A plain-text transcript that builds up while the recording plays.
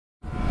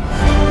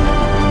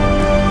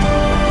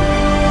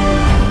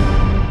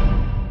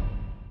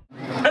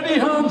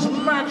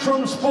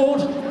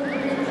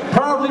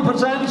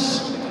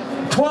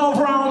12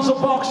 rounds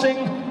of boxing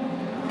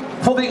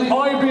for the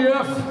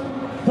IBF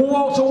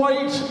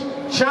Welterweight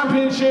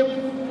Championship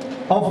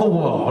of the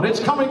World. It's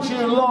coming to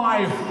you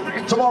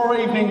live tomorrow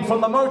evening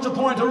from the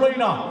Motorpoint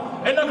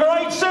Arena in the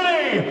great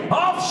city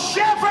of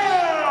Sheffield!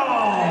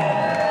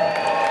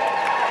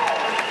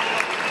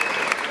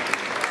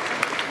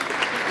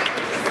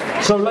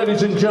 So,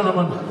 ladies and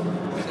gentlemen,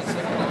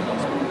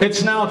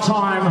 it's now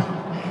time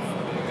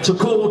to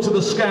call to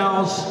the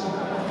scales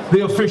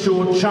the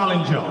official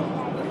challenger.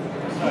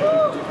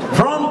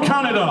 From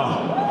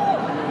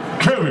Canada,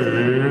 Kell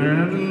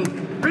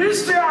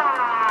Bizier!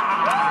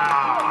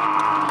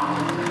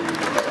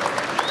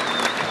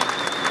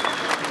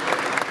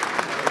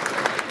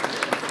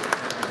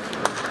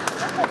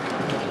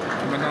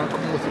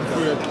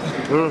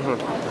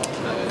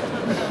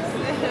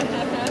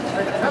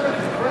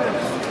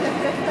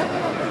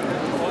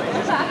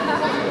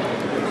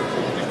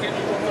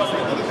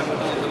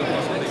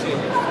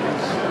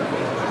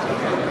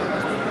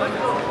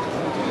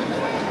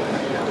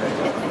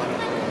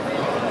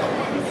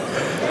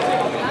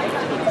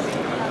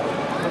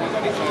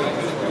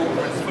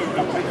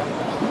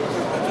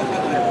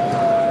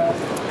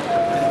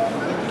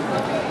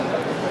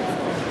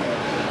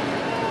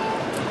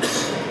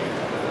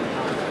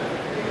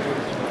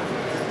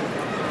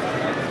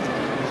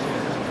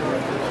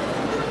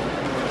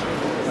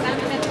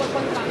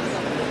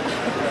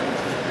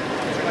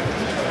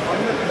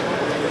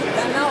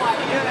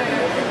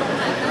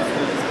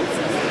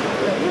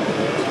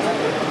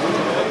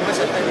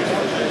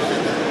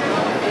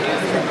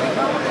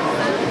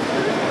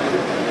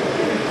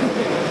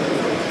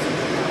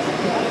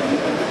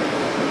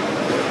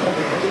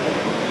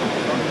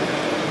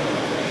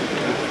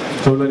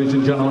 So, ladies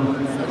and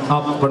gentlemen,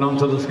 up and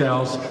onto the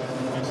scales,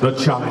 the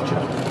challenger.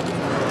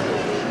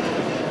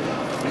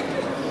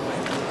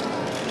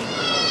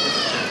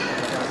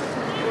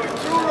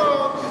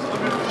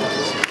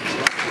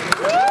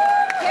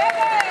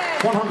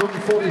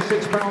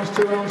 £146,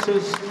 2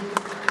 ounces,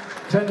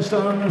 10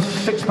 stones,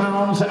 6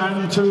 pounds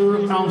and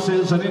 2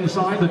 ounces, and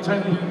inside the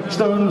 10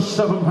 stones,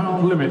 7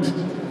 pound limit.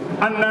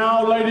 And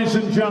now, ladies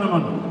and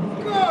gentlemen,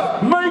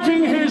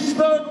 making his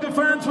third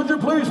defense, would you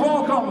please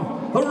welcome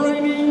the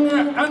reigning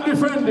and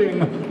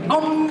defending,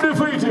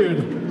 undefeated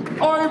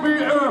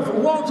IBF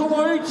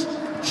Welterweight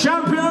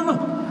Champion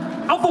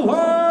of the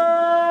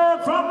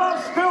World from the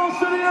still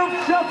city of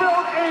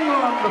Sheffield,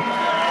 England,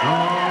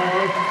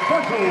 our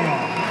special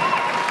one,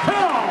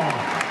 Kell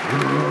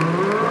Brook.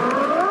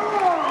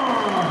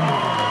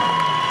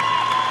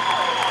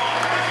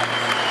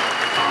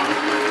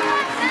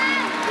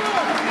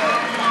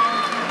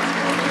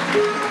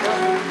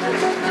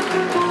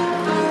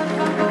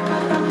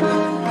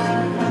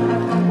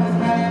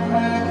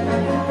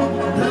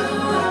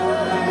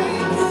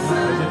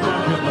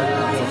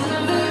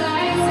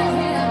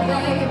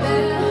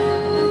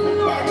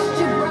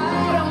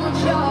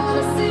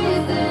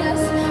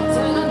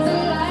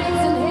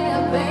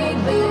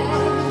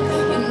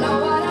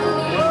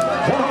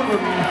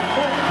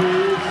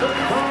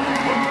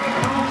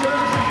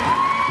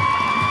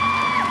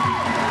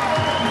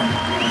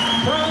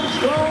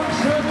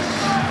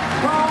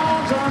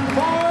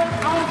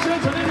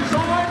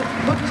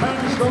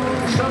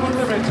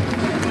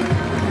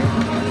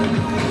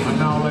 And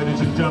now, ladies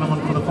and gentlemen,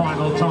 for the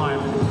final time,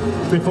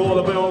 before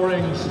the bell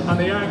rings and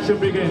the action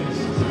begins,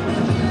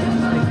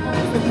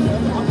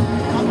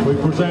 we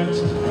present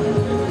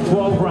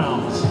 12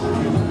 rounds.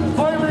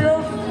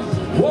 IBF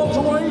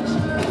Welterweight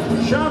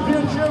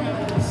Championship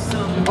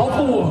of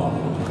the World.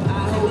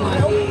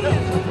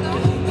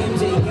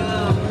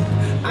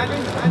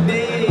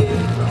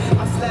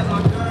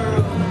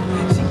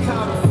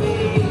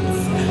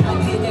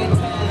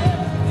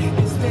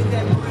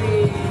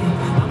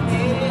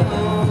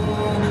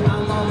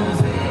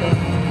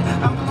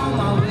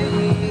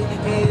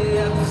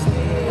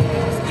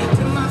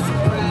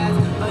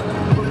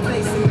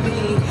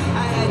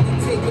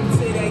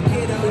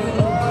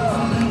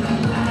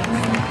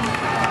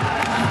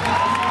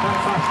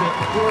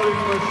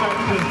 Brilliant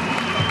reception.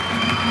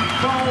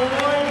 Can't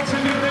wait to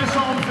get this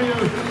on for you.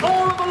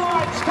 All of the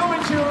lights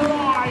coming to you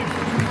live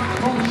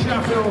from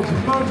Sheffield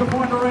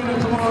Motorpoint Arena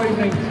tomorrow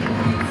evening.